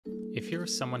If you're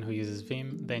someone who uses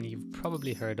Vim, then you've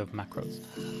probably heard of macros.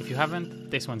 If you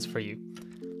haven't, this one's for you.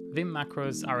 Vim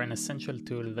macros are an essential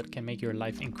tool that can make your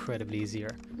life incredibly easier.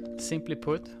 Simply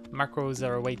put, macros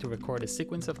are a way to record a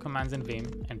sequence of commands in Vim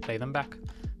and play them back.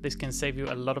 This can save you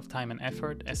a lot of time and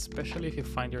effort, especially if you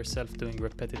find yourself doing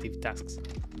repetitive tasks.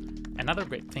 Another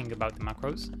great thing about the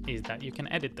macros is that you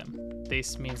can edit them.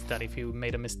 This means that if you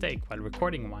made a mistake while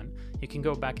recording one, you can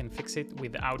go back and fix it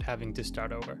without having to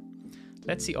start over.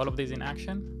 Let's see all of these in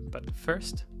action, but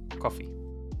first, coffee.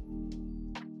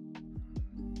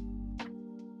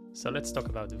 So let's talk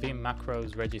about Vim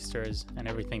macros, registers, and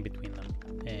everything between them.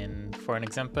 And for an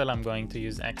example, I'm going to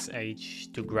use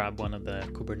XH to grab one of the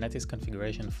Kubernetes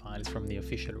configuration files from the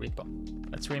official repo.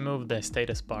 Let's remove the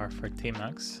status bar for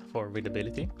Tmux for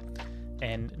readability.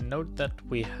 And note that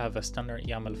we have a standard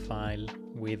YAML file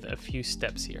with a few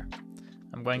steps here.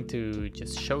 I'm going to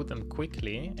just show them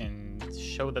quickly and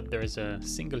show that there is a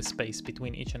single space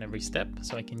between each and every step,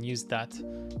 so I can use that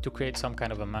to create some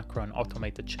kind of a macro and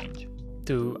automate the change.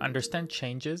 To understand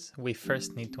changes, we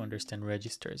first need to understand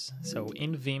registers. So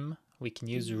in Vim, we can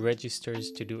use registers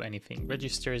to do anything.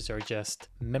 Registers are just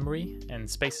memory and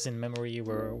spaces in memory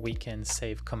where we can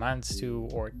save commands to,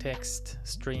 or text,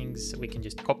 strings. We can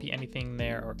just copy anything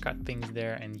there or cut things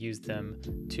there and use them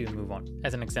to move on.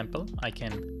 As an example, I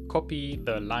can copy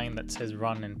the line that says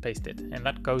run and paste it, and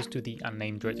that goes to the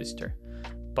unnamed register.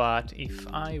 But if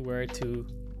I were to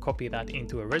copy that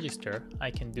into a register, I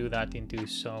can do that into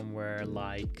somewhere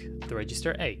like the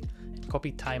register A and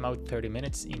copy timeout 30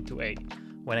 minutes into A.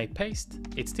 When I paste,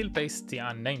 it still pastes the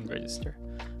unnamed register.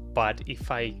 But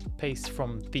if I paste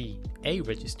from the A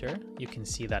register, you can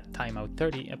see that timeout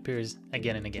 30 appears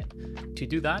again and again. To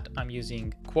do that, I'm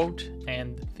using quote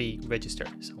and the register.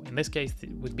 So in this case,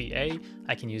 it would be A.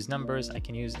 I can use numbers, I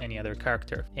can use any other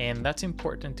character. And that's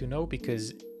important to know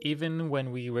because even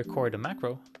when we record a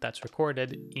macro, that's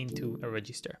recorded into a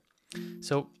register.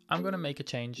 So I'm going to make a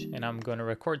change and I'm going to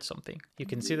record something. You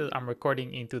can see that I'm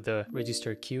recording into the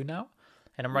register Q now,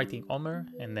 and I'm writing Omer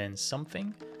and then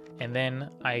something, and then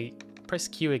I press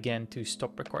Q again to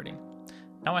stop recording.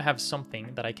 Now I have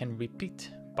something that I can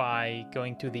repeat by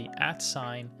going to the @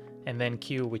 sign and then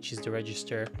Q, which is the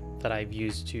register that I've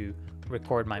used to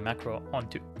record my macro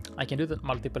onto. I can do that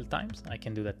multiple times. I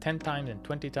can do that 10 times and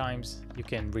 20 times. You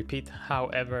can repeat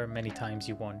however many times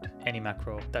you want any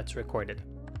macro that's recorded.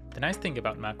 The nice thing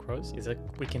about macros is that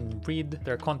we can read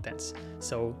their contents.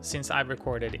 So since I've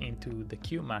recorded into the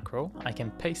Q macro, I can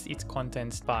paste its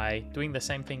contents by doing the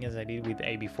same thing as I did with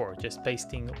A before, just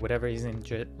pasting whatever is in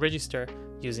register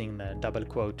using the double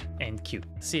quote and Q.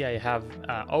 See, I have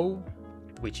O,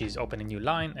 which is open a new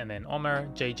line, and then Omer,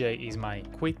 JJ is my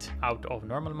quit out of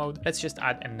normal mode. Let's just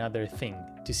add another thing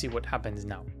to see what happens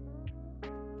now.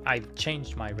 I've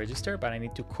changed my register, but I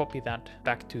need to copy that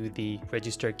back to the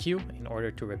register Q in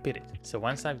order to repeat it. So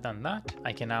once I've done that,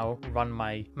 I can now run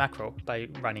my macro by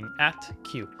running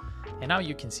 @Q. And now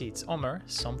you can see it's Omer,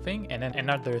 something, and then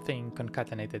another thing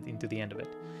concatenated into the end of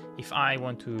it. If I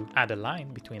want to add a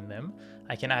line between them,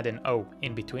 I can add an O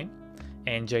in between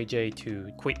and JJ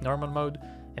to quit normal mode,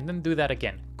 and then do that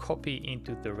again. Copy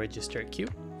into the register Q,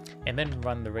 and then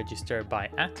run the register by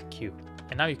 @Q.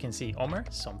 And now you can see Omer,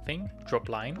 something, drop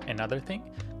line, another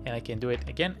thing, and I can do it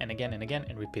again and again and again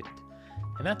and repeat it.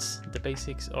 And that's the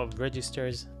basics of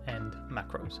registers and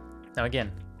macros. Now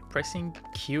again, pressing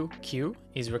Q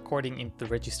is recording into the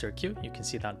register Q. You can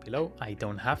see that below. I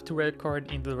don't have to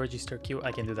record into the register Q.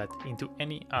 I can do that into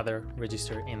any other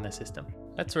register in the system.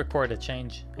 Let's record a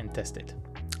change and test it.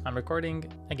 I'm recording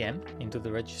again into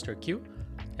the register Q,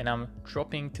 and I'm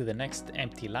dropping to the next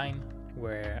empty line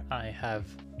where I have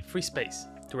free space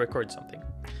to record something.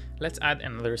 Let's add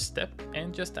another step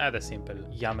and just add a simple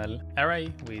YAML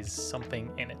array with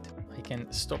something in it. I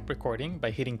can stop recording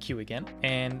by hitting Q again,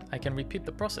 and I can repeat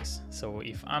the process. So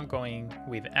if I'm going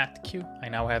with @Q, I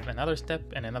now have another step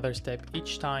and another step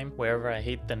each time wherever I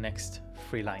hit the next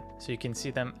free line. So you can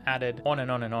see them added on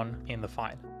and on and on in the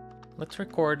file. Let's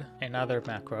record another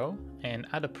macro and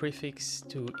add a prefix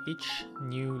to each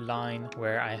new line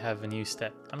where I have a new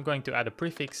step. I'm going to add a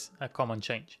prefix, a common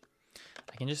change.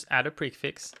 I can just add a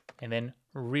prefix and then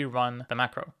rerun the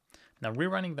macro. Now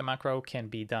rerunning the macro can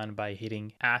be done by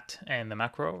hitting @ and the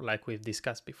macro like we've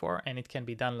discussed before, and it can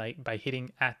be done by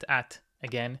hitting @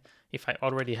 again if I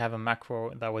already have a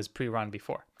macro that was pre-run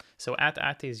before. So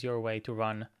 @ is your way to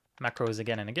run macros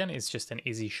again and again. It's just an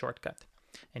easy shortcut.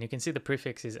 And you can see the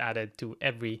prefix is added to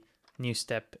every new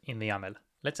step in the YAML.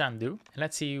 Let's undo and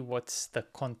let's see what's the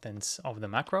contents of the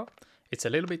macro. It's a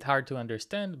little bit hard to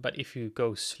understand, but if you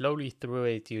go slowly through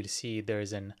it, you'll see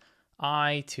there's an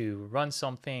I to run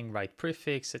something, write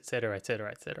prefix, etc., etc.,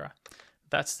 etc.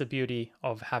 That's the beauty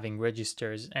of having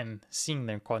registers and seeing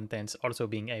their contents, also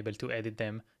being able to edit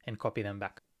them and copy them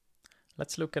back.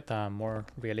 Let's look at a more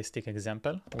realistic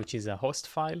example, which is a host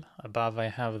file. Above I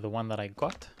have the one that I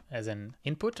got as an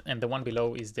input, and the one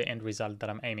below is the end result that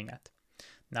I'm aiming at.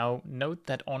 Now note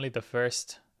that only the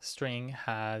first string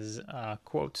has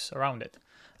quotes around it.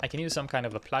 I can use some kind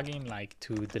of a plugin like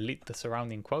to delete the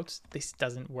surrounding quotes. This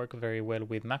doesn't work very well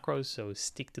with macros, so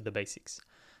stick to the basics.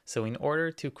 So in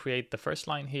order to create the first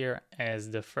line here as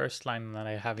the first line that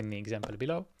I have in the example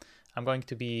below, I'm going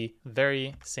to be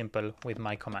very simple with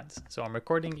my commands. So I'm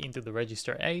recording into the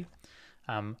register A,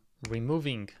 I'm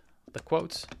removing the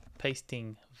quotes,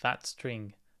 pasting that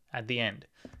string at the end,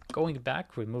 going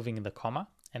back, removing the comma,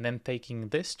 and then taking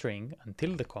this string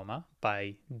until the comma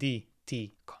by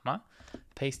DT comma,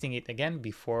 pasting it again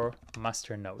before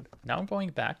master node. Now I'm going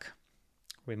back,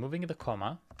 removing the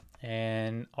comma,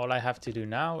 and all I have to do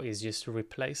now is just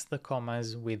replace the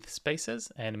commas with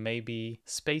spaces and maybe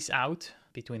space out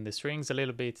between the strings a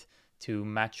little bit to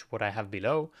match what I have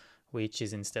below, which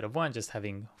is instead of 1, just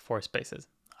having 4 spaces.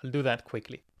 I'll do that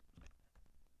quickly.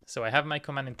 So I have my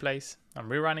command in place, I'm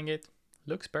rerunning it,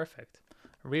 looks perfect.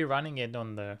 Rerunning it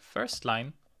on the first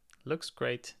line looks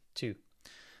great too.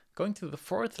 Going to the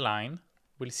fourth line,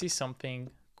 we'll see something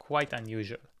quite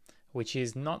unusual, which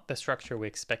is not the structure we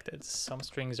expected. Some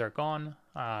strings are gone,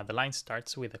 the line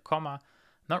starts with a comma,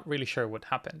 not really sure what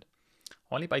happened.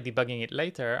 Only by debugging it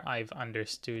later, I've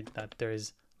understood that there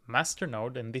is master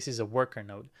node and this is a worker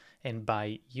node. And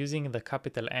by using the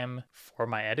capital M for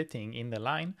my editing in the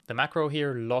line, the macro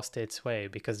here lost its way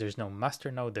because there's no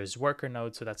master node, there's worker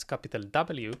node, so that's capital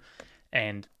W.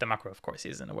 And the macro, of course,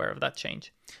 isn't aware of that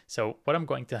change. So what I'm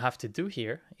going to have to do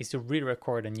here is to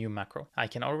re-record a new macro. I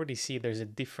can already see there's a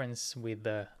difference with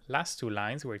the last 2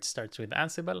 lines where it starts with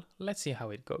Ansible. Let's see how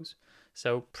it goes.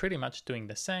 So pretty much doing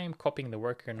the same, copying the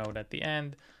worker node at the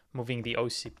end, moving the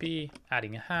OCP,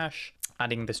 adding a hash,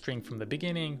 adding the string from the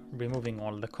beginning, removing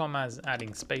all the commas,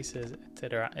 adding spaces,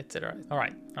 etc., etc. All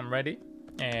right, I'm ready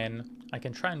and I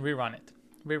can try and rerun it.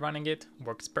 Rerunning it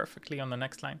works perfectly on the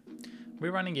next line.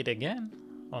 Rerunning it again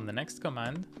on the next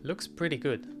command looks pretty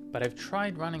good, but I've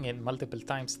tried running it multiple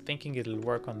times thinking it'll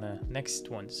work on the next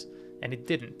ones, and it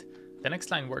didn't. The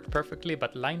next line worked perfectly,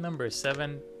 but line number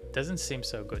 7 doesn't seem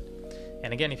so good.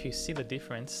 And again, if you see the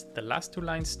difference, the last 2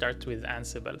 lines start with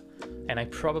Ansible, and I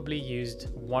probably used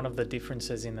one of the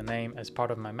differences in the name as part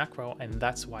of my macro, and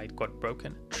that's why it got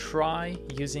broken. Try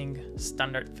using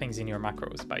standard things in your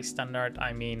macros. By standard,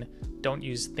 I mean don't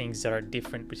use things that are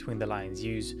different between the lines.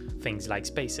 Use things like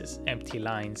spaces, empty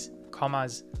lines,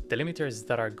 commas, delimiters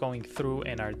that are going through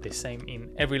and are the same in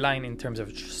every line in terms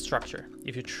of structure.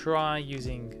 If you try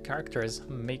using characters,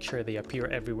 make sure they appear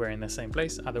everywhere in the same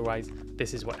place, otherwise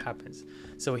this is what happens.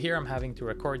 So here I'm having to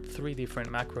record 3 different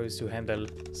macros to handle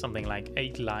something like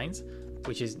 8 lines,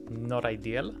 which is not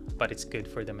ideal, but it's good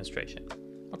for demonstration.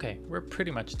 Okay, we're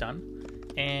pretty much done,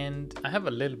 and I have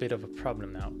a little bit of a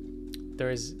problem now.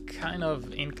 There is kind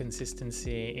of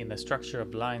inconsistency in the structure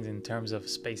of lines in terms of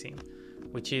spacing,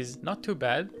 which is not too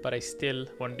bad, but I still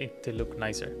want it to look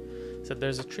nicer. So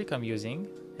there's a trick I'm using,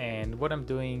 and what I'm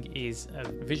doing is a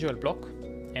visual block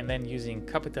and then using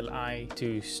capital I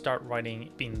to start writing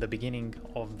in the beginning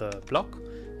of the block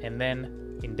and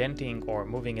then indenting or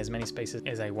moving as many spaces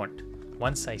as I want.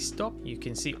 Once I stop, you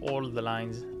can see all the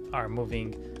lines are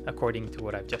moving according to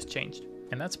what I've just changed.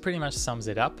 And that's pretty much sums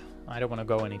it up. I don't want to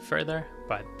go any further,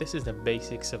 but this is the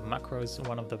basics of macros,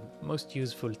 one of the most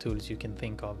useful tools you can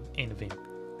think of in Vim.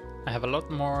 I have a lot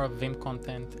more Vim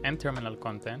content and terminal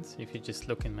content if you just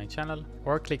look in my channel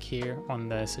or click here on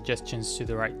the suggestions to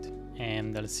the right.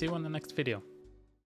 And I'll see you on the next video.